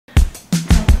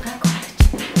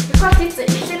Qualität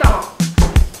ist egal.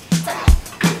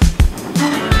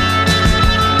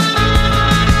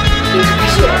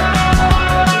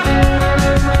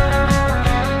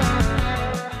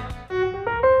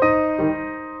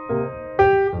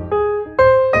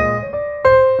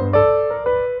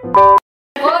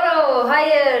 Moro,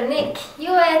 hayır, Nick.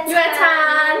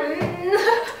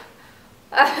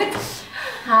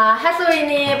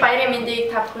 할로윈이 баярын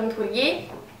мэндийг та бүхэнд хүргэе.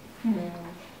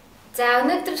 За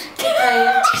өнөөдөр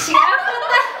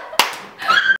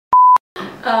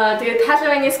тэгээд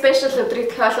Halloween special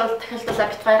өдрийг тохиолдуулаад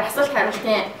бит хоёр асуулт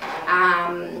хариултын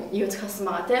юу зохиосон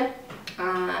байгаа тийм.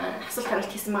 Асуулт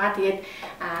хариулт хийсэн байгаа. Тэгээд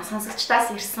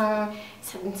сонсогчдаас ирсэн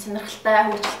сонирхолтой,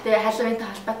 хөгжилтэй Halloween-тай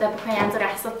холбоотой бүхэн янз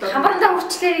бүрийн асуудал хамбарандаа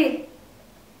үрчлээрээ.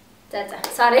 За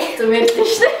sorry. Зүгээр л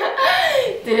шүү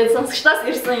дээ. Тэгээд сонсогчдаас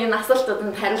ирсэн энэ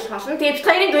асуултууданд хариулах болно. Тэгээд бит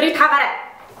хоёрын дүрийг таагараа.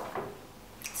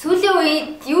 Сүүлийн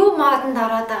үед юу модонд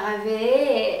ороод байгаа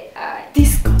вэ?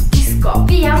 Диско.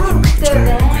 Би ямар хөлтэй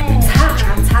вэ?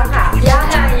 Цагаа.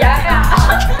 Яга.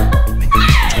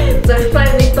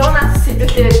 Зөвхөн нэг донаас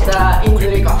сэтгэлээд энэ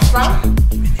дүрийг авсан.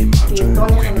 Тэгээд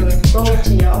дооных нь дууч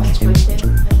явуулчихгүй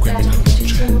тийм.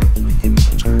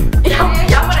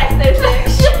 Ямар айтай вэ?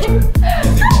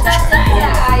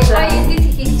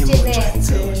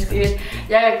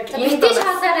 Яг энэ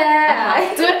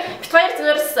шалгаарай.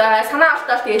 Зүгээр санаа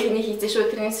алдаад тэгээд энийг хийсэн шүү.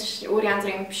 Тэрнээс өөр янз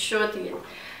бүрийн биш шүү. Тэгээд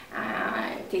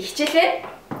тэг хичээлээ.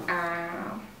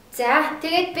 За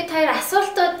тэгээд бид хоёр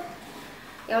асуултууд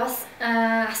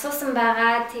асуусан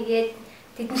байгаа. Тэгээд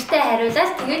тэднэртэй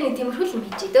хариулаад тэгээд нэг тиймэрхүү юм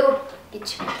хийжээ дөө гэж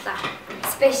бодлоо.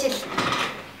 Спешиал.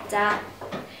 За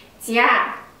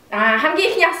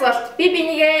хамгийн ихний асуулт. Би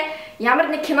бинийгээ ямар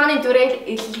нэг киноны дүрээр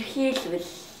илэрхийлвэл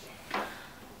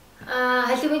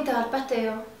Halloween-тэй холбоотой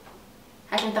юу?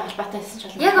 Halloween-тэй холбоотой байсан ч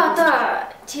болно. Яг одоо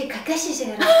чи Какаши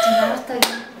шиг харагдаж байна. Наруто.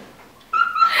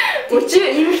 Үгүй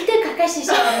эмэгтэй Какаши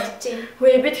шиг харагдаж байна.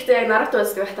 Хөөе би тэгтээ яг Наруто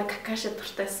үздэг байхдаа Какаши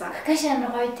дуртайсан. Какаши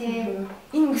амар гоё тий.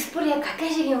 Энэ мөсбөр яг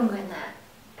Какашигийн хүн байна.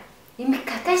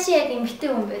 Какаши яг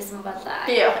эмэгтэй хүн байсан болоо.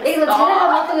 Яг царайгаа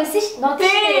модог байсан шүү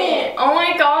дээ. Oh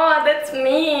my god, that's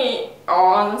me.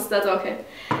 Oh, that's okay.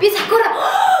 Би Sakura.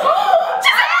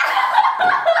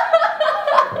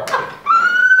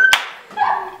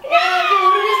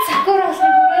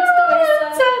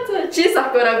 Чи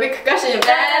Sakura би Kakashi юм.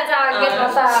 За ингэж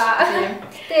болоо.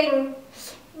 Гэтэ юм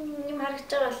харагдаж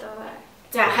байгаа болоо.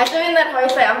 За Halloween-аар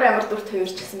хоёулаа ямар дүр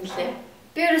төвөрч гисэн бэлээ.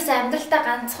 Би ерөөсөө амьдралдаа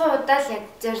ганцхан удаа л яг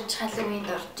зорж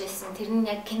Halloween-д орж исэн. Тэр нь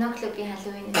яг кино клубын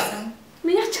Halloween гэсэн.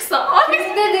 Миний ч гэсэн.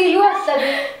 Тэгээд юу болоо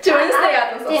би? Чи Wednesday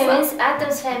Addams болсон.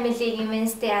 Addams Family-гийн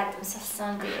Wednesday Addams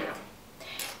болсон.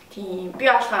 Тийм. Би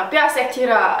бас яг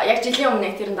тэр яг жилийн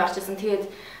өмнө тэрэнд орж исэн.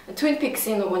 Тэгээд Twin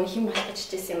Peaks-ийн нөгөө нэг хин болох гэж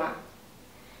хичээсэн юм аа.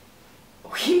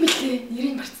 Хин блэ?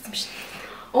 Нэрийг мартсан биш.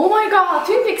 Oh my god,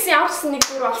 Twin Peaks-ийн авсан нэг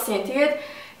дүр болсон юм. Тэгээд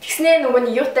тэгснээ нөгөө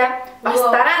нэг юутай бас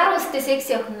дараа нь өстэй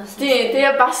секси охин нас. Тийм.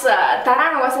 Тэгээ бас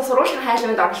дараа нь угаасаа сургуулийн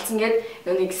хайлманд оролцсон гээд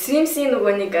нөгөө нэг Sims-ийн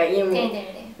нөгөө нэг ийм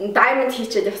diamond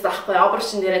хийчихэд явсан байхгүй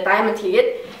операшн дээрээ diamond хийгээд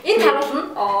энэ харуулна.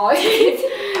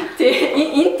 Тэгээ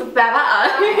энд байгаа.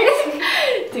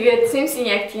 Тэгээд Sims-ийн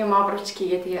яг тийм обруч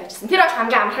хийгээд тэгээ авчихсан. Тэр бол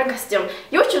хамгийн амархан костюм.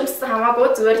 Юу ч өмссөн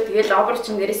хамаагүй зүгээр тэгэл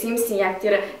обручн дээрээ Sims-ийн яг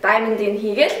тэр diamond-ыг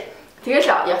хийгээл тэгэл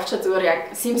явчихаа зүгээр яг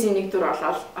Sims-ийн нэг дүр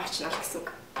болоод орчноо гэсэн үг.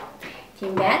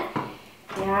 Тийм байна.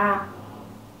 Яа.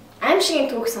 Аимшигын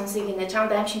түүх сонсъё гинэ.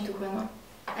 Чамд аимшигын түүх байна уу?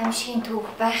 Аимшигын түүх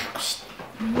байхгүй шүү дээ.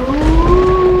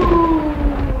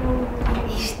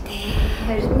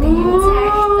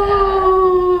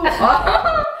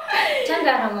 Чанд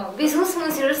байгаа би сүнс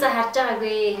ерөөсөө харж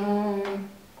байгаагүй.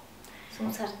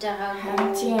 Сүнс харж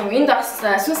байгаагүй. Тийм, энд бас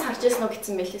сүнс харж яснаа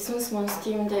гэсэн байлээ. Сүнс монс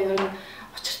тиймдээ ер нь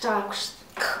учирч байгаагүй шүү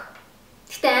дээ.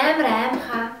 Гэтэ амар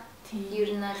аимхаа. Тийм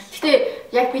ер нь л. Гэтэ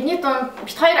яг бидний дунд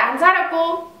бит хоёр анзаараагүй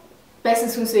байсан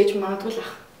сүнс байж магадгүй л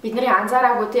ах. Бидний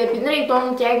анзаараагүй тий бидний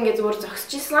дунд яг ингэ зүгээр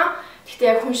зогсож исэн. Гэтэ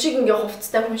яг хүн шиг ингэ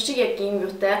хувцтай хүн шиг яг ийм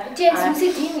юутай. Чи яг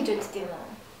сүнсийг тийм гэж үздэг юм уу?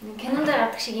 Кинонд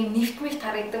гардаг шиг юм нэвтмэгт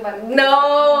харагдаг баг.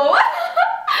 No.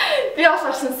 Би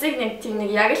болохоор сүнсийг нэг тийм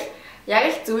нэг яг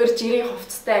л зүгээр жирийн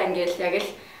хувцтай ингээл яг л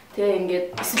тий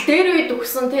ингээд эсвэл дээр үед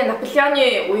өгсөн тий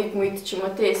Наполеоны үед ч юм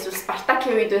уу тий эсвэл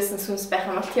Спартакийн үед байсан сүнс байх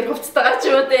юм бол тэр хувцтайгаар ч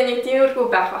юм уу тий нэг тиймэрхүү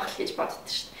байх л гэж боддоо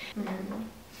шүү дээ.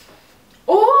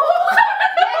 Оо.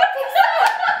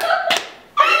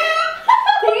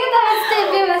 Тэгээд аастай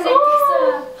би бас тэгсэн.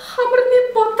 Хамарны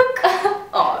бодог.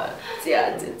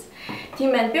 Зя.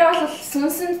 Тийм байна. Би бол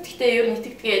сүнсэнд гэхдээ ер нь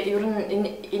итгэдэг. Ер нь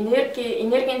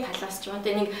энергийн талаас ч юм уу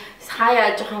нэг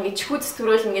хаяа жоохон ингэ чихүүц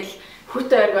төрөөл ингээл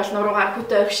хүүтэй орг бол нуруугаар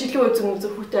хүүтэй орг шилэн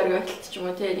үзэн хүүтэй орг болт ч юм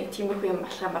уу тийм нэг тиймэрхүү юм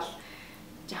болох юм бол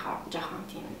жоохон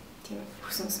тийм тийм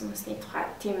хүсэмсний тухай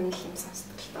тийм юм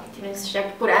сонсдог л тоо. Тэрнээс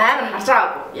яг бүр амар харж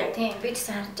байгаагүй яг. Тийм би ч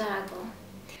харж байгаагүй.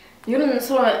 Ер нь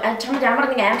чамд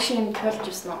ямар нэг аим шиг юм тохиолж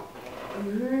ирсэн үү?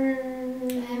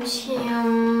 Аим шиг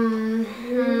юм.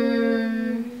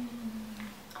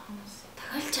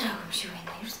 Тохиолж байгаагүй юм шиг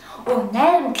байна ерөөс. Оо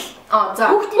найрамдал. За.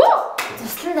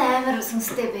 Тусланд амар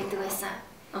сүнстэй байдаг байсан.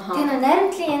 Тийм нөө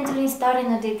найрамдлын янз бүрийн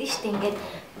сторинууд эдэн штэ ингээд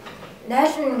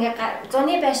 0 ингээ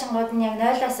зуны байшингууд нь яг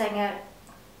 0-аас ингээ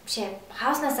бишээ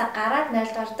хауснасаа гараад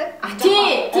 0-д ордог.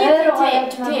 Тийм.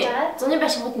 Зуны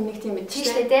байшингууд нэг тийм байд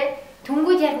штэ тий.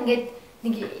 Түнгүүд яг ингээд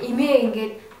нэг имээ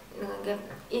ингээд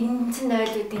энцэн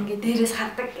 0-ууд ингээ дээрээс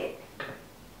хардаг гэх.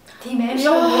 Тийм аим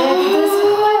шиг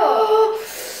байдаг.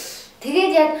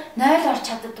 Тэгээд яг 0 орч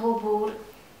чаддгүй бүр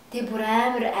тэг бүр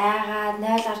амар айгаад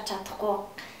 0 орч чадахгүй.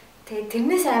 Тэгээд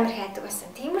тэрнээс амар хайдаг байсан.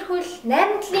 Тиймэрхүү л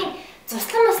найрамдлын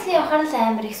Цуслан маслын явахаар л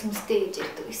амар их сүнстэй гэж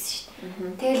ярьдаг байсан шүү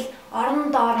дээ. Тэгэл орон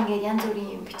доор ингээд янз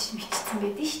бүрийн юм бичсэн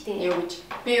байдэн шүү дээ. Юу гэж?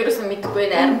 Би ерөөсөө мэдэхгүй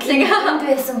найрамдлыг энд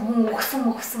байсан хүн өгсөн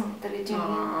өдр гэж юм.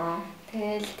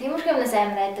 Тэгэл тиймэрхүү юмнаас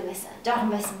амар айдаг байсан. Жохон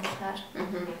байсан болохоор.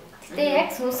 Гэтэ яг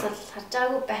сүнс бол харж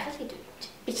байгаагүй байх л гэж бодож.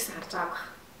 Би ч гэсэн харж байгаа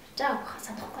байх. Харж байгаагүй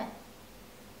санахгүй байна.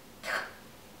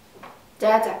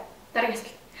 За. Дараагийн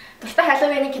асуулт. Дуртай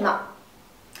Halloween кино.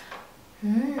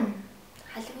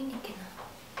 Halloween кино.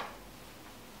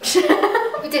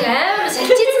 Би тэг амар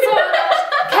шалчижсэн суугаад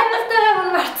камертаа мөн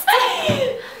мартсан.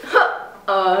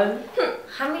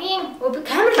 Хамгийн би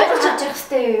камерлаа харж явах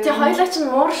хэрэгтэй. Тэг хоёлаа чинь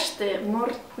муур штэ.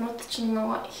 Муурнууд чинь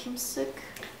нөгөө ихэмсэг.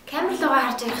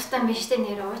 Камерлаа харж явах хэрэгтэй юм биш үү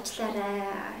нэр уучлаарай.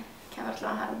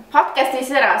 Камерлаа харна. Подкаст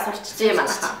хийсээр сурчиж юм аа.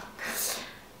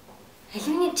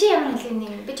 Halloween чи ямар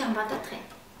Halloween би ч юм бодох юм.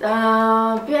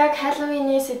 Би яг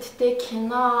Halloween-ийн сэдвтэй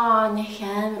кино нэг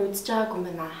амар үзэж байгаагүй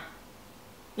юм байна.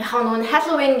 Яг нөгөө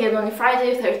Halloween гэдэг нөгөө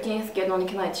Friday 13th гэдэг нөгөө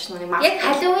кино идэж нөгөө маск. Яг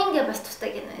Halloween гэдэг бас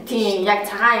тустай кино. Тийм, яг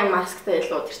цагаан юм масктай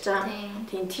илүү тэр чинь.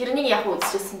 Тийм, тэрнийг яг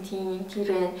үзчихсэн тийм тэр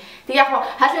байна. Тэг яг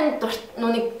Halloween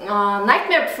нөгөө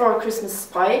Nightmare Before Christmas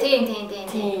гоё. Тийм.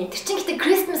 Тэр чинь гэдэг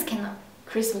Christmas кино.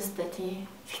 Christmas-тэй тийм.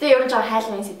 Гэхдээ ер нь жоо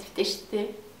Halloween сэдвтэй шүү дээ.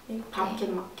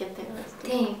 Pumpkin гэдэг.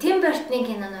 Тийм, Tim Burton-ы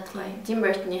кинонууд гоё. Tim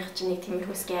Burton-ийн чинь нэг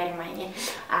тиймэрхүү scary маань.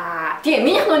 Тийм,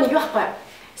 минийх нөгөө юу байхгүй.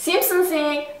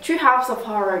 Simpsons-ийн Tree House of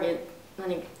Horror гэдэг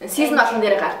нэг season болгон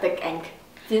дээр гардаг анги.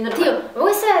 Тийм,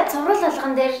 уусаа цуврал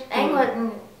болгон дээр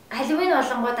анги Halloween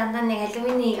болонгоо дандаа нэг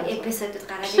Halloween-ийн эпизодууд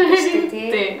гараад ирдэг шүү дээ,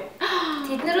 тий.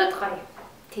 Тэднэрүүд гоё.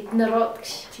 Тэднэрүүд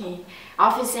гэж. Тийм.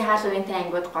 Office-ийн Halloween-тай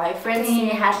ангиуд гоё,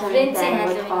 Friends-ийн Halloween-тай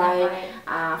ангиуд гоё.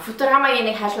 Futurama-гийн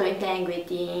нэг Halloween-тай анги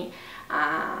байдیں۔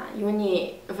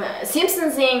 Юуны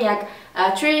Simpsons-ийн яг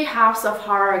Tree House of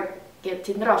Horror гэдэг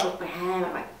тэднэр бол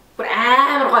амар гоё. Бүр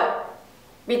амар гоё.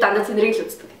 Би дандаа тэднийг л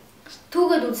үздэг.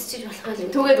 Түүгээд үзчихэж болох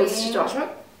байл. Түүгээд үзчихэж болно.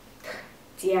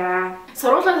 За,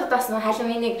 сургуулиудаас нэг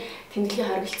Halloween-ыг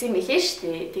тэмдэглэхийг хоригдсан юм билээ шүү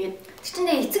дээ. Тэгээд тэр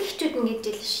чинь эцэг эхчүүд нь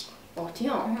гэж хэлсэн шүү дээ. Оо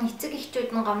тийм үү. Эцэг эхчүүд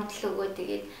нь гомдол өгөө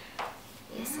тэгээд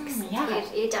яасан гэсэн. Тэгэхээр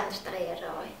ээж амнартайгаа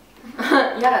яриа гоё.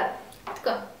 Яагаад?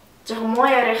 Тэгэхгүй. Жохо муу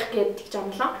ярих гэдэг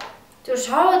жамлаа. Зүр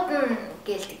шоуд нь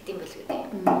гэлдэгд юм бэл үү.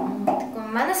 Тэгэхгүй.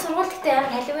 Манай сургууль гэхдээ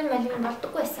амар Halloween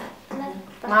болдоггүй байсан.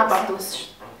 Маа болдгоос шүү.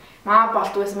 Маа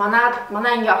болдгоос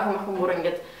манай ингээ охин бүр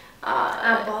ингээд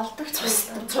болдог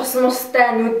цус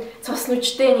мустай нүд цус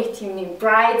нүчтэй нэг тийм нэг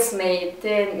bridesmaid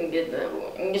те ингээд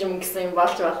юм гэсэн юм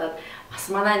болж болоод бас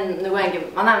манай нөгөө анги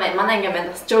манай анги маань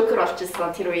бас Joker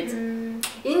болчихсон тэр үед.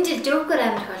 Энэ жил Joker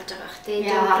амар их болж байгаа бах те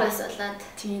Joker-оос болоод.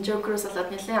 Тийм Joker-оос болоод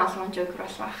нэлээд олон Joker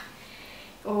болох.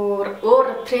 Өөр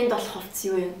тренд болох хувцс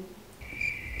юу юм?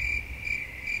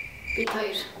 Бид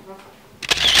хоёр.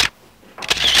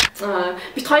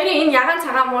 Бид хоёрын энэ ягаан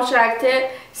цагаан муушрааг те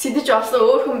сэдэж олсон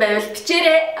өөр хүн байвал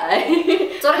бичээрэй.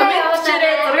 6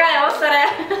 явуулаарай.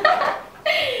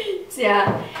 За.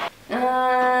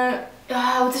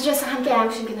 Үзэж байсан хамгийн аим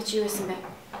шиг кино чи юу байсан бэ?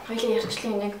 Хоёлаа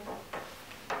ярьчлаа нэг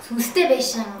сүнстэй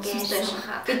байшин гэж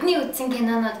байна. Бидний үзсэн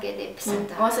кинонууд гэдэг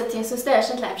эпизод. Ууса тийм сүнстэй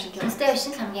байшин л аим шиг кино. Сүнстэй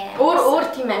байшин л хамгийн аим. Өөр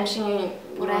тийм аим шиг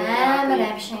бүр амар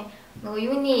аим шиг. Нөгөө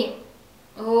юуны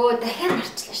дахиад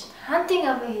гарчлаа шүү. Hunting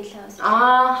of a Hill House.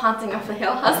 Hunting of a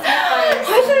Hill House.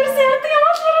 Хоёулаа ярьдаг юм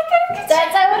бол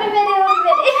За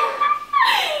үрмэри.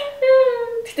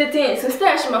 Гэтэ тийм сүнстэй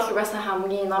байшин бол угаасаа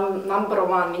хамгийн number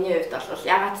 1 миний хувьд бол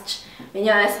ягаад ч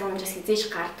миний айс хамжаас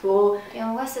хизээж гардгөө.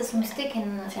 Тийм угаасаа сүнстэй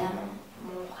кинонууд амар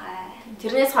муухай.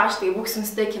 Тэрнээс хойш тэгээ бүх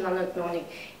сүнстэй кинонууд нэг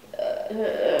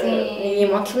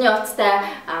юм онцлогны утастай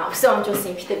өсөн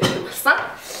онжуулсан юмхтэй байдаг болсон.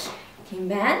 Тийм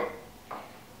байна.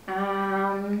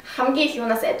 Хамгийн их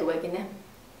юунаас айдаг вэ гинэ?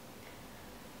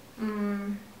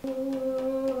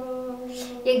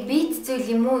 Яг бит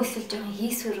зүйл юм уу эсвэл жоохон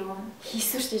хийсвэр үү?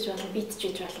 Хийсвэрч гэж болно, битж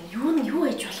гэж болно. Юу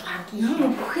ээж болох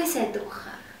юм бүхээ сайдаг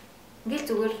баха. Ингээл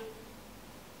зүгээр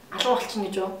алга болчихно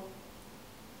гэж юу?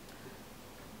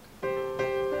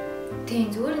 Тийм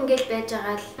зүгээр ингээл байж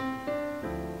байгаа л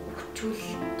хүчүүл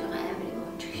байгаа амар юм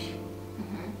уу ч гэж.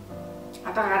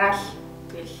 Одоо гараал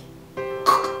тэгэл.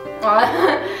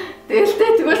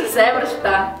 Тэгвэл амар л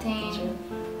та. Тийм.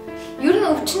 Ер нь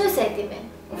өвчнөөс айд юм байна.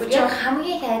 Яг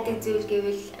хамгийн хайдаг зүйл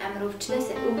гэвэл амар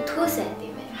өвдөхөөс айд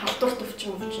юм байна. Халдварт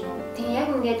өвчин. Тийм яг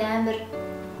ингээд амар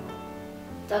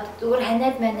зүгээр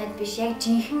ханаад манаад биш яг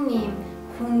жинхэнэ юм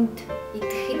хүнд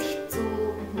идэхэд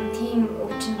хэцүү тийм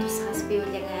өвчин тусгаас би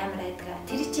бол яг амар айдаг.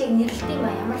 Тэр чи яг нэрлэлтэй юм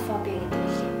ямар фобia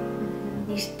гэдэг юм.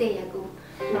 Нэртэй яг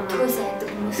өвдөхөөс айдаг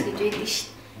хүмүүс гэж байдаг шүү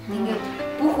дээ. Ингээд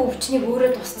бүх өвчнийг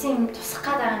өөрөө тусах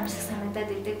гээд байгаа юм шиг санагдаад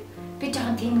байдаг. Би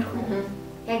жоохон тиймэрхүү.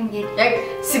 Яг ингээд яг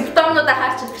симптомнуудаа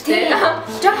харж идэх тийм.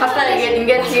 Жоо хатаа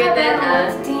ингээд тэгээд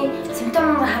байна. Тийм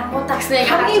симптом харангуудаа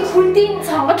хамгийн хүндийн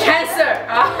сонгож cancer.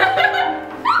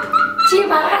 Чи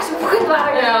багаш бүхэд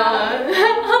бараг.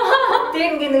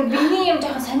 Тэгээд ингээд нэг биений юм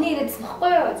жоохон сони ирэдсэн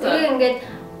баггүй юу? Тэгээд ингээд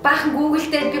баахан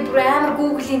гуглдээд би бүр амар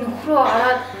гуглын нөхрөө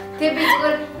ороод тэгээд би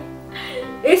зүгээр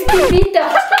STD-тэй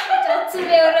болчихсон гэж бодсон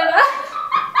би өөрөө.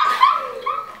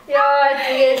 Яа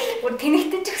тэгээд бүр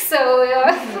тэнэгтэж гисэн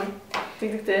ёо.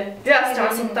 Тэгдэгтэй. Би бас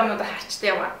жоохон симптомнуудаа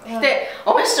харчтай яваа. Гэтэ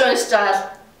уншиж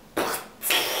байгаа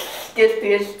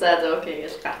тэгэл за окей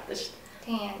гэж гартаа шүү дээ.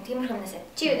 Тийм тиймэрхүүнээс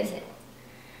чи юунаас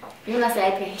юунаас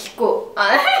айдгаа хэлэхгүй.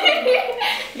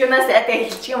 Юунаас айдгаа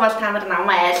хэлчих юм бол та нар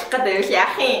намайг айлах гэдэг л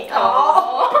яах юм.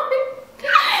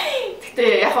 Гэтэ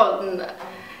яг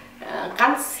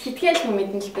ганц хитгэл хүн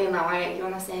мэдэн л дээ намайг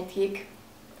юунаас айдгийг.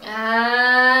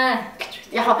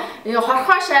 Яг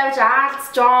хорхоо шавж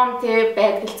аалц жом тэ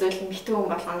байдаг зүйл мэтэн хүн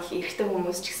болгоно л эрэгтэй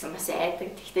хүмүүс ч гэсэн бас айдаг.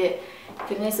 Гэхдээ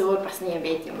тэрнээс өөр бас нэг юм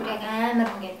байд юм. Яг амар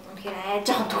ингээд үнэхээр айж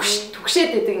жоохон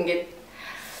түгшээд байдаг ингээд.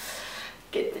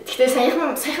 Гэхдээ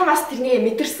саяхан бас тэрнийг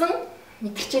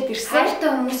мэдэрчээд ирсэн.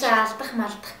 Хайртай хүмүүсээ алдах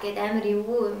малдах гэдэг амар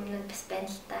эвгүй юмнууд бас байна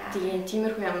л та. Тийм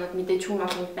тиймэрхүү юмнууд мэдээж хүн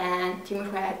болгонд байна.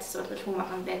 Тиймэрхүү айдас бол хүн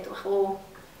болгонд байдаг бах уу.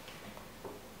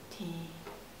 Тийм.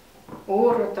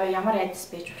 Өөр одоо ямар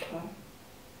айдас байж болох вэ?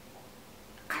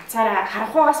 Ганцаараа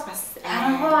харанхуйгаас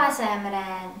бас амар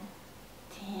айн.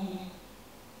 Тийм.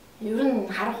 Ер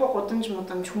нь харанхуй гудамж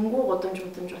хөнгүү гудамж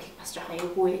бол бас жоохон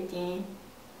эвгүй байдیں۔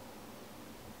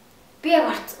 Би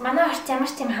яг манай орц ямар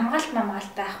ч тийм хамгаалт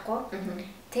байхгүй.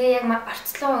 Тэгээ яг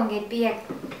орцлоо ингээд би яг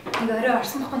нэг орой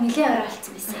орсон байхгүй нэлээд орой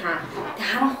болсон байсан.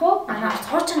 Тэгээ харанхуй манай орц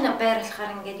хуучин байр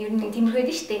болохоор ингээд ер нь тиймэрхүү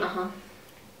дээ штэ.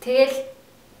 Тэгэл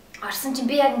орсон чинь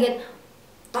би яг ингээд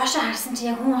доошоо харсан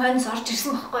чинь яг хүн хойноос орж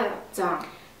ирсэн байхгүй юу?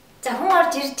 За хүн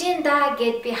орж ирж ийн да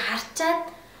гэд би харчаад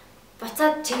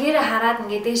буцаад чигээрээ хараад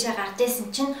ингээд дээшээ гарч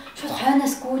ирсэн чинь шууд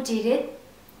хойноос гүйж ирээд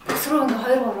тас руу ингээд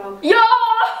 2 3 ёо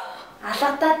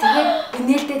алгадаа тэгээд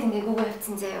инээлдээд ингээ гүгөө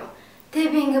авцсан заяа.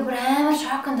 Тэгээ би ингээ бүр амар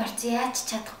шоконд орсон яаж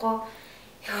чадахгүй.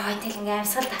 Йоо тэгэл ингээ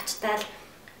амьсгал тавчтаал.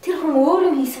 Тэр хүн өөр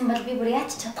юм хийсэн бол би бүр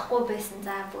яаж чадахгүй байсан.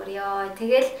 За бүр ёо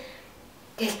тэгэл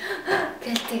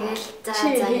за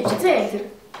тэр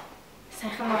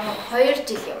саяхан 2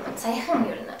 жил юм. Саяхан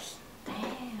ер нь бол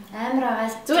амар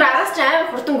агаас зүгээр араас ч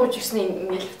амар хурдан гүйж ирсэн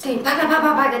ингээл. Тийм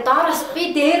ба гэдэг доороос би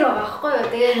дээр байгаа байхгүй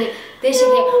юу. Тэгээ нэг дээшээ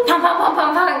пам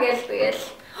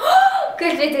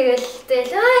гэл тэгэл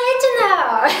тэгэл яаж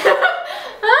наа.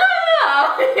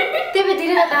 Тэ би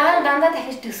дэрээ дандаа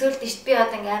дахиж төсөөлдөө шүү дээ. Би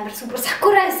одоо ингээм амар супер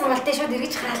сакура гэсэн бол тэ шууд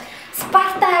эргэж хараад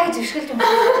Спарта гэж өшгөлж юм.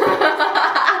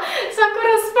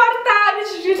 Сакура Спарта гэж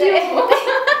өшгөлж юм.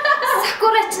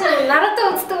 Сакура ч Наруто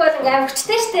үздэг бол ингээм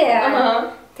хүчтэй шүү дээ.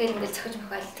 Тэгэл ингээл цохиж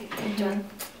мөхөөл тэгж байна.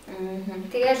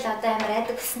 Тэгэл одоо амар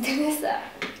айдаг гэсэн тэрнээс.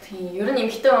 Тийм ер нь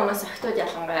эмхтэй хүмүүс охтууд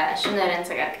ялангуяа шөнө нарийн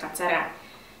цагаар ганцаараа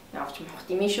явж мохт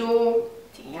юм шүү.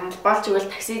 Тийм ялбалч игэл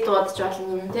такси дуудаж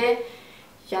болно юм те.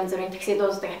 Янз бүрийн такси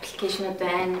дууддаг аппликейшнуд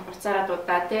байна. Уцаараа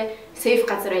дуудаа те. Сейф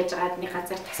газар байж байгаа нэг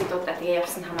газар такси дуудаа тэгээ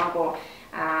явсан хамаагүй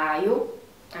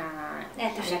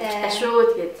найдвартай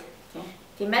шүү тэгээд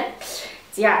тийм байна.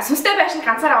 За сүнстэй байшин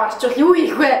ганцаараа орчвол юу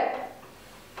хийх вэ?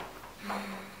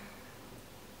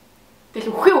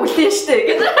 Тэгэл үхээ үлээ штэ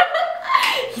гэж.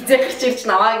 Хизээ гарч ирж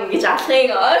наваа ингэж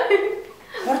алахыг.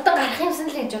 Хурдан гарах юмсан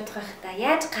л гэж бодох байх та.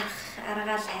 Яаж гарах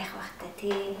аргаал хайх байх та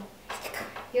тий.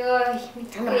 Йоо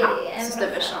мэдгүй сүнстэй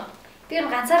байшин. Би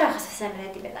ганцаар байхаас амар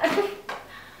айд юм байна.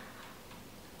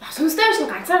 Сүнстэй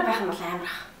байшин ганцаар байх юм бол амар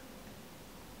ах.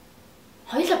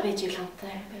 Хоёлаа байж ил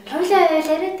хамтаа. Хоёлаа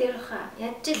яриад ирэх хаа.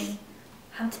 Ядж ил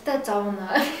хамтдаа зовно.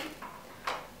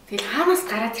 Тэгэл хаанаас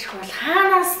гараад ирэх бол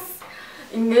хаанаас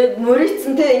ингээд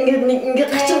мөрөцсөн те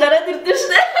ингээд хачин гараад ирдэ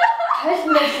штэ.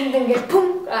 Хойл мэйлэнд ингээд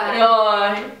пүм.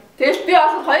 Йоо. Тэгэл би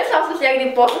бол хоёлаа бол яг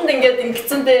нэг болонд ингээд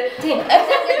ингэсэн те. Тийм.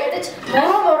 Ингээд ядаж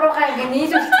муруугаа ингээ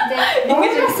нийлүүлчихтэй.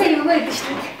 Монголоосаа юу байдаг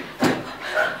шүү дээ.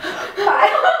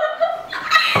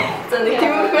 За нэг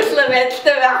тиймэрхүү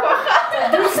байдалтай байх баха.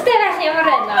 Дүрстэй байх ямар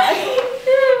байна.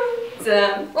 За.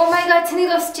 Oh my god, цэнийг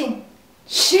дуусч чинь.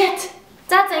 Shit.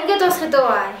 За ингэ дуусах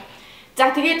дөө.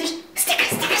 За тэгээд стикер.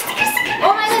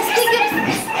 Oh my god, стикер.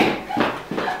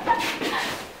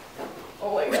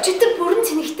 Өчигдөр бүрэн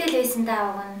цэнэгтэй л байсан даа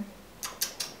уг нь.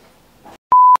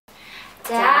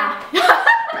 За.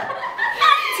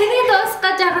 Цэнийг дуусгах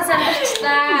гэж яхаа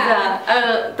сандарчлаа. За,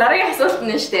 дараагийн асуулт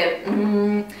нь шүү дээ.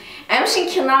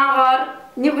 Аимшиг киногоор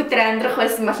нэг өдөр амьдрах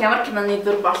байсан бол ямар киноны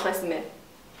дүр болох байсан бэ?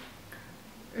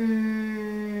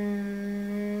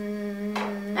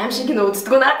 Аимшиг кино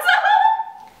үздэг үү наад?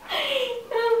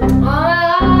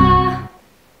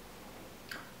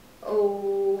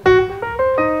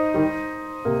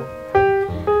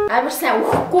 Амар сайн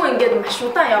өхгүй ингээд маш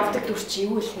удаан явдаг дүр чи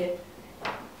юу лээ?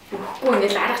 Өхгүй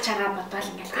ингээд арга чараа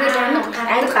бодвал ингээд тэгээд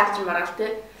амьд гарч маргаал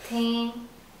тий. Тийм.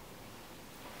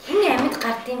 Хин амьд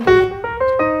гардыг бэ?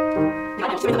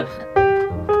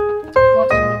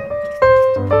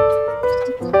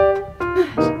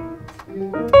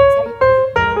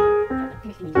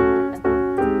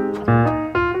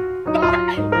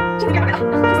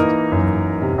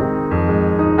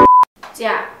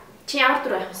 За, чи ямар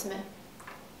дүр байх юм бэ?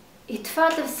 It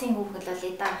follows-ийн хүүхэд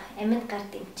болъё да. Амьд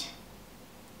гардыг чи.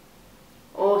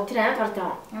 Оо, тэр амьд гардаг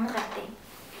юм. Амьд гардыг.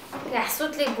 Тэгээ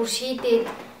асуудлыг бүр шийдээд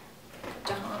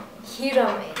жоохон hero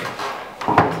мэй.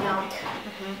 Яа.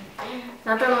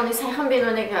 Надад нэг саяхан би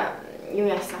нэг юу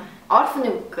яасан?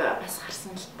 Orphan-ыг бас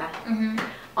харсан л та.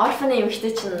 Orphan-ы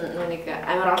эмэгтэй чинь нэг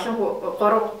амар олон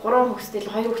гурван хүүхэдтэй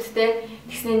л хоёр хүүхэдтэй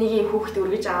тэгснэ нэг хүүхэд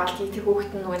өргөж аваад тэр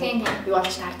хүүхэд нь нөгөө юу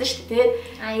болж таардаг шүү дээ тий.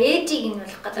 А ээжийг нь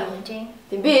болох гэдэг юм чи.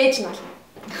 Тийм би ээж нь болно.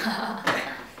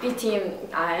 Би тийм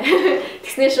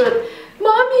тэгснэ шууд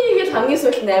mommy гэж хамгийн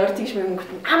сүүлд нь амар тэгш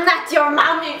мөнгөт. I'm not your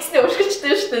mommy гэснэ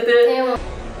өргөжтэй шүү дээ тий. Тийм.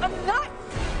 I'm not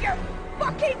your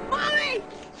fucking mommy.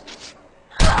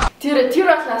 Тэр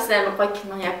талаас амар гоё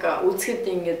кино яг үзэхэд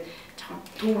ингээд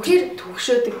жоохон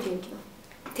төгшөөдөг тийм кино.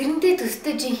 Тэрнтэй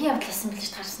төстэй жинхэнэ явдласан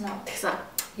билж харсан уу? Тэгсэн.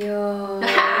 Йоо.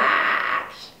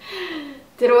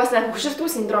 Тэр бас хөшөртгүү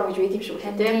синдром гэж байд юм шиг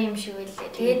үлээ тийм. Тийм шиг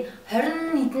үлээ. Тэгээд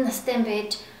 20 хэдэн настай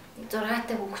байж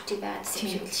 6-аатай хүүхдчиг байгаад юм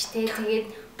шиг л шүү дээ. Тэгээд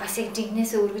бас яг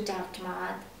жинхнээсээ өргөж авч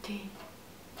магаад. Тийм.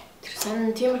 Тэр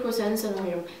сан тиймэрхүү сан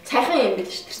юм. Сайхан юм байл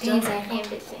шүү дээ. Тийм сайхан юм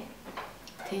байлээ.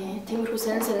 Тийм. Тиймэрхүү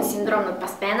сан синдромнууд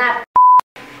бас байна.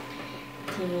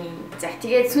 Тийм. За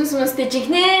тэгээд сүнсмөстэй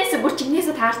жинхнээс бүр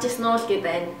жинхнээсээ таарч ирсэн уу л гэдэг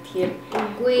байна. Тэгэхээр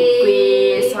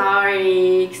үгүй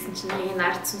sorry гэсэн чинь нэг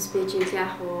нарт сүнс байж ийл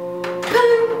яах вэ?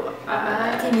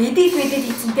 Тийм эдит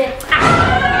хийцэнтэй.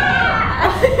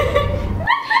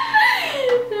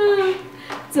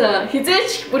 За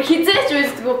хизээч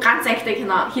үздэггүй ганц ангитай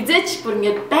кино. Хизээч бүр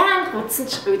ингээд баян гудсан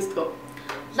ч үздэггүй.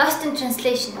 Lost in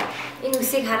Translation. Энэ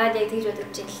үсийг хараад яг тэгж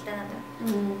бодож байна л та надад.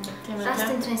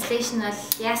 Lost in Translation бол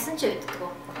яасан ч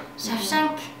үздэггүй.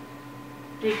 Shawshank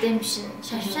Redemption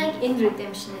in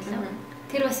Redemption л.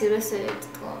 Тэр бас ерөөсөө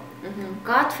үздэггүй.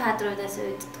 Godfather-аас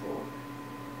үздэггүй.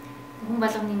 Хүн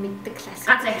болгоны мэддэг классик.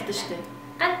 Ганц ангитай шүү дээ.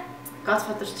 Ганц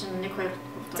Godfather чинь 1 2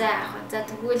 За яг за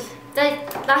тэгвэл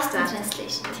Lost in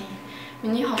Translation. Тийм.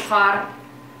 Миний болохоор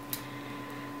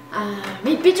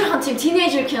би жоохон тийм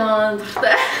тинейжер кино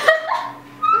дуртай.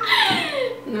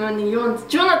 Нэг юунд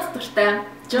Junot дуртай.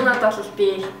 Junot бол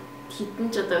би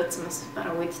хитэн ч одоо үзсэн бас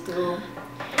бараг үддэг.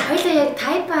 Хоёлаа яг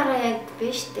тайпаараа яг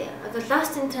биш үү? Одоо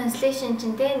Lost in Translation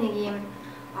чинь нэг юм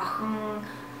охин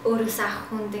өөрөөсөө ах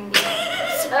хүнд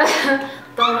ингээд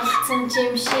дурлцсан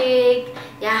юм шиг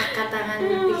яах гээд байгаа нь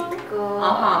мэддэггүй.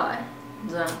 Аха.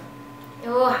 За.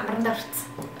 Йоо хамранд орцсон.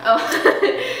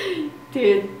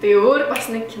 Тэгээд өөр бас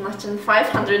нэг кино чинь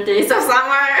 500 Days of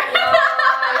Summer.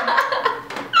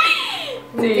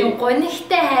 Тийм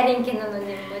гонигтай хайрын кинонууд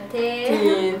юм ба тий.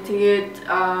 Тийм тэгээд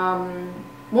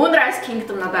Moonrise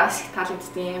Kingdom надад их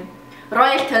таалагддаг.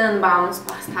 Royal Tenenbaums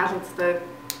бас таалагддаг.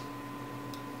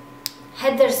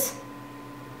 Heathers.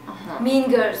 Mean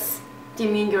Girls. The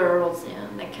Mean Girls, yeah,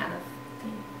 that kind of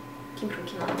thing. Тиймэрхүү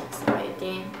кино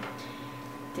тийм.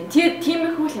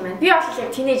 Тиймэрхүү юм байна. Би бол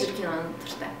яг тинейжер кино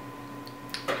дуртай.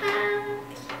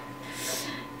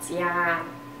 За,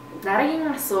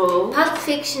 дараагийн асуулт. Pulp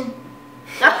Fiction.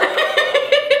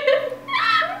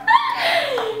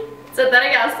 За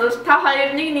дараагийн асуулт. Та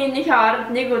хоёр нэг хооронд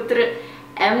нэг өдөр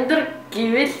амьдрах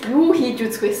гэвэл юу хийж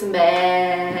үзэх байсан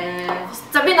бэ?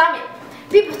 За би нами.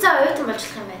 Би буцаа оюутан болж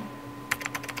болох юм байна.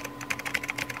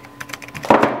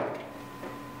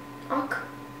 Ок.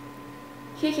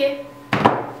 Хе.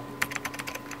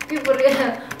 Би бүр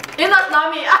энэ бол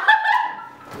нами.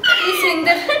 Би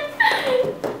сэндэр.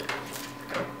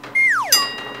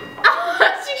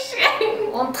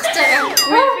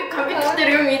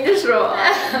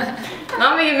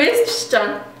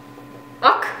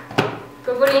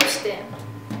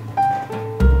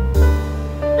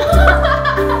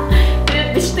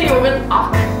 Ногийн үг нь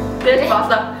ок. Тэгэл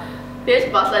болоо. Тэгэл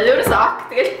болоо. Ерөөс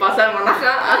ок тэгэл болоо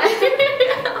манайхаа.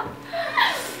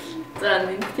 За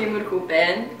нэг тиймэрхүү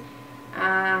байна.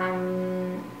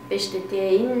 Биш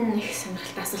дээ энэ их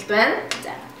сонирхолтой асуулт байна.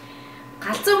 За.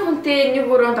 Галзуу хүнтэй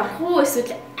нэг өрөөнд орох уу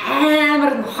эсвэл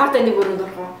амар нохоотой нэг өрөөнд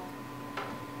орох уу?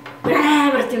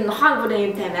 Амар тийм нохоо бүр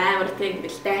юм тайм амар тийм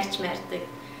ингээл дайрч маардаг.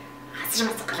 Хасар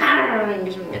мацгаар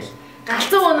ингээл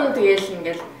галзуу өнөн тэгээл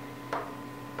ингээл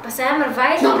бас амар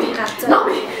violent галзуу.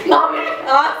 Номи.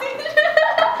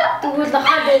 Тэгвэл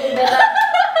нохоо дээр юм байна.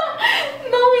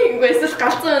 Номи ингээл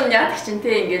галзуу өнөн яадаг чинь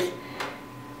те ингээл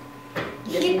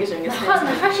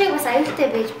нохоо шиг бас аюултай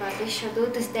байж болно шүү.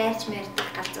 Өөдөөс дайрч маардаг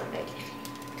галзуу байл.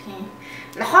 Тийм.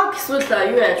 Нохоо эсвэл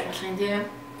юу яаж болох юм те?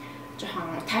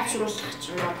 Жохон тайвшруулах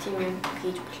ч юм уу тийм юм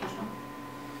хийж болох юм.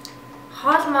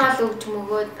 Хоол маал өгч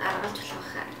мөгөөд аргалж болох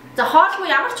хаа. За хоолгүй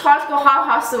ямар ч хоолгүй хав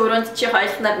хавсан өрөөнд чи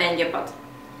хоёулнаар байна гэж бод.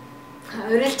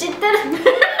 Өрөлж энэ.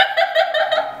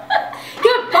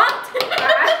 Юу бот?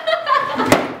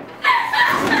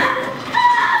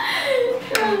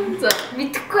 За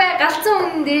мэдхгүй галзуу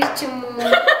үнэн дээр ч юм уу.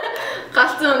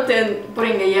 Галзуу үнтэй бүр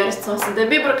ингээ ярьж суусан. Тэгээ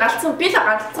би бүр галзуу би л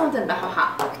галзуу үнтэй байх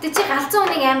хаа. Гэтэ чи галзуу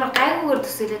үнийг амар гайгүйгээр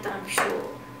төсөөлөд байгаа юм биш үү?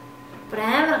 Бүр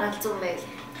амар галзуу байл.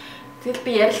 Тэгэл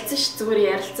би ярилцсан ш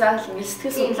зүгээр ярилцаал ингээ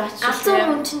сэтгэл судлаач. Галзуу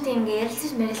хүн чинь тийм ингээ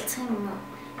ярилцаж мэрилцэх юм уу?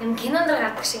 Юм кинонд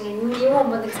гардаг шиг ингээ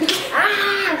юм бодог.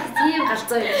 Тийм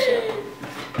галзуу юм шүү.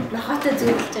 Нохоотой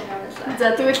зөвлөж байгаа юм байна.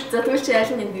 За тэгвэл чи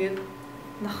яаль нь тэгээд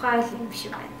нохоо л юм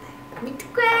шиг байна.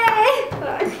 Мэдгүй.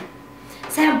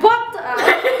 Сайн бот.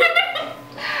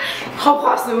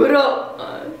 хавхаас өөрөө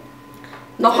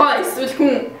нохоо эсвэл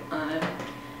хүн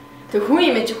тэг хүн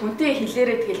юм чи хүнтэй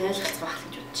хэлээрээ тэгэл ойлголцох байх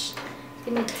гэж бодож шин.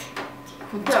 Тийм ээ.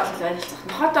 Хүнтэй бол ойлголцох.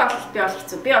 Нохоотой бол би бол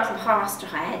хэцүү. Би бол нохоогоос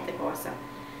жоохон айдаг угаасаа.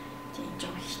 Тийм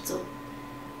жоохон хэцүү.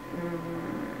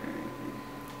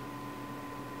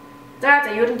 За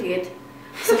ер нь тэгээд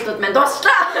асуултууд маань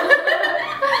дуусчлаа.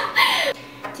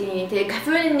 Тэгээ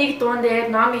кафений нэг дуун дээр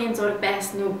номын зураг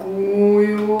байсан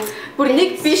үгүй юу? Бүр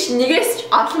нэг биш нэгээс ч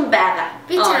олон байгаа.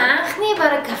 Би ч анхны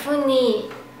бараг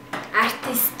кафений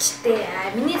артистчтэй.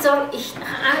 Миний зураг их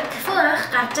кафе анх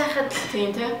гарч байхад тийм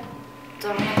тий.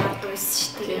 Зураг гардаг байсан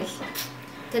шүү дээ.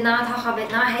 Тэгээ наваа тоохоо байд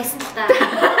наваа хайсан л та.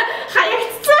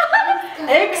 Хаягдсан.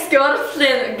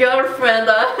 Ex-girlfriend.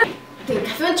 Тэгээ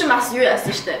кафен ч бас юу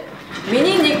яасан шүү дээ.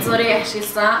 Миний нэг зургийг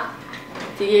ашигласан.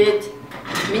 Тэгээд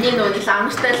миний нөгөө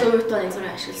ламжтай л үеийн нэг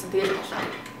зургийг ашигласан. Тэгээд болоо.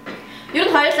 Ер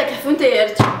нь хоёулаа кафентэй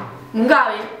ярьж мөнгө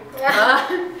авъя.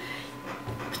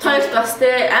 Хоёулаа бас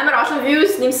тэ амар олон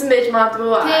views нэмсэн байж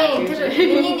магадгүй. Тийм тэр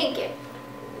миний нэг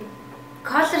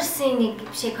Colors-ийн нэг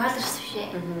биш Colors биш.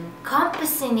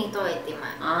 Compass-ийн нэг дуу байд юм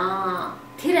аа.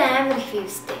 Тэр амар их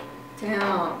views-тэй. Тийм.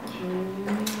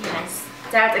 Nice.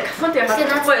 За кафентэй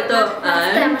хатахгүй дөө.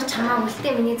 Амар чамаагүй л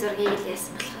тэ миний зургийг л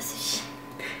яасан болохоос биш.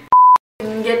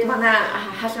 Ингээд манай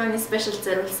Halloween special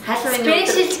зориулсан. Halloween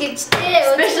special гэж дээ.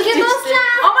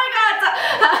 Oh my god.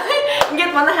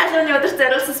 Ингээд манай Halloween өдөр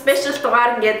зориулсан special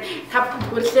дугаар ингээд тав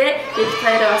хүрлээ. Тэгээд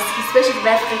хоёроо бас special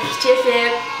байхыг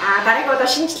хичээлээ. Дараагийн удаа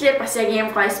шинжлэлээр бас яг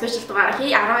ийм гоё special дугаар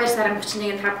хий. 12 сарын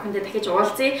 31-нд тав хүндээ дахиж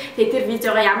уулзъя. Тэгээд тэр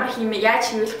видеогоо ямар яаж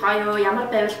хийвэл гоё юу,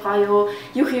 ямар байвал гоё юу,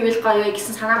 юу хийвэл гоё юу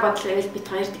гэсэн санаа бодол байвал бид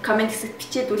хоёр комент хэсэгт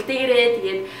бичээд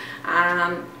үлдээгээрэй.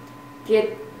 Тэгээд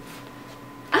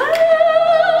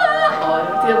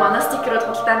тэгээ манай стикерүүд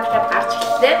худалдаанд дахиад гарч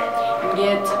эхэллээ.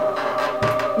 Ингээд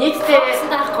нийтдээ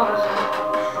дарахгүй байгаа.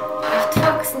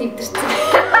 Автофокус нэвдэрсэн.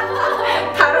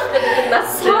 Таралтай нас.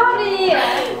 Sorry.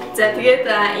 За тэгээд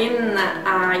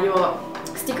энэ юу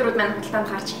стикерүүд маань худалдаанд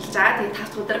гарч эхэлж байгаа. Тэгээд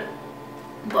тавт өдөр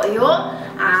боёо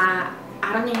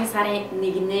 11 сарын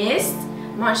 1-ээс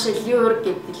Моншелюр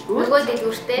гэдэг дэлгүүр. Нөгөө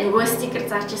дэлгүүртэй. Нөгөө стикер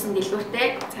зарж исэн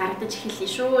дэлгүүртэй зарагдаж эхэллээ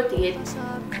шүү. Тэгээд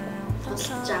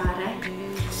худалдаж аваарай.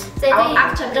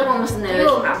 Авч амжаагүй хүмүүс нь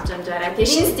авч амжаарай. Тэгээ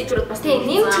шинэ стикерүүд бас тийм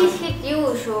нэмж хэлэхэд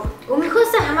юу шүү.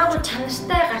 Өмнөхөөс хамаагүй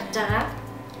чанартай гарч байгаа.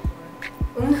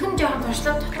 Өмнөх нь жоохон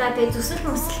туршлага тухтай тэгээ зүсэл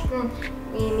мөсөлт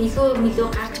нь илүү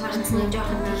гарч марцсан нь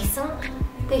жоохон тэгсэн.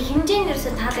 Тэгээ хэмжээ нь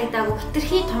ерөөсө таалагдаагүй.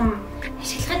 Хитрхи том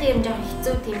ашиглахад ер нь жоохон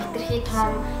хэцүү тийм хитрхи том.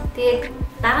 Тэгээд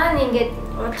дараа нь ингээд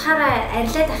удахаараа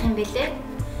арилаад ах юм бэлээ.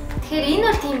 Тэгэхээр энэ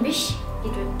бол тийм биш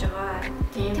гэж бодож байгаа.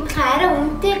 Тийм болохоор арай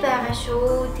үнэтэй байгаа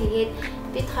шүү. Тэгээд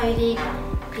бид хоёрыг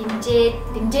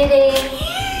дэмжээрэй.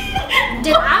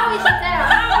 Аав ихтэй.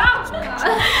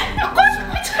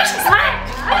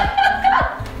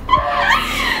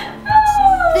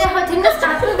 Тэгээ тэрнээс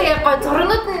гадна тэгээ гой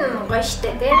зургууд нь гоё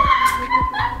штэ тий.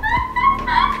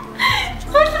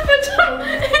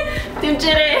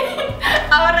 Дэмжээрэй.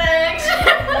 Аваарай.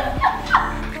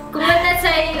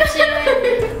 Гомонасай чи.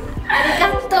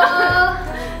 Аригато.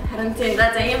 Тийм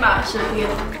за ийм аа шүү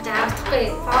тэгээд. За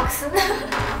авахгүй Fox.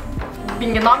 Би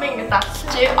ингээ номыг ингээ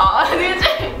даталчих.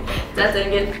 Тэгээд за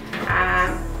ингээд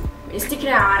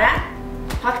стикер аваарай.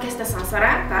 Подкастаа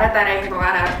сонсоорой. Дараагийн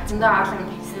дугаараар зөндөө олон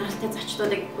сонирхолтой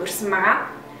зочдуудыг урьсан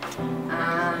байгаа.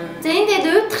 За энэ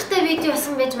тэгээд уйдгартай видео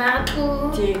болсон байж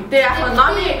магадгүй. Тийм. Тэгээ яг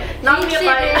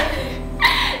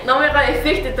номыг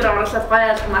эффект дээр оруулаад гоё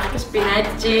алгамах гэж би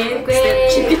найдаж байна.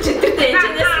 Чигэж өдөртэй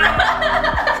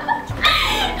инженээс.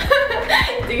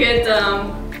 Тэгээд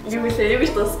юу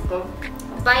гэж дуусахгүй.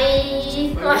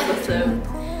 Bye.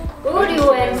 Өөр юу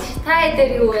вэ? Та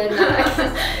дээр юу вэ?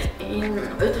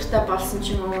 Энэ өдөртэй болсон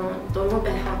ч юм уу дургу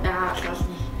байгаа бол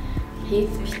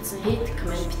хейт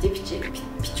комент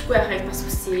бичихгүй байхыг бас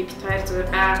хүсье. Бит хоёр зүгээр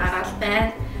гараад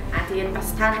байна. Тэгээд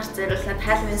бас та нарт зориулаад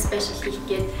Halloween special хийх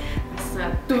гээд бас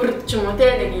дөрөв ч юм уу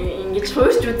те нэг ингэж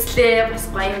хуурч үзлээ.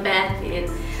 Бас гоё юм байна. Тэгээд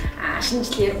шинэ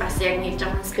жилээр бас яг нэг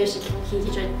жоохон special хийх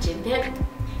гэж бодож байна те.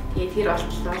 Тэгээд тэр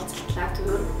уулзалтлаа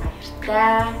түр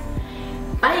баяртай.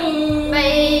 Bye.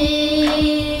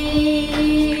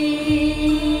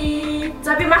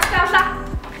 За би маска авлаа.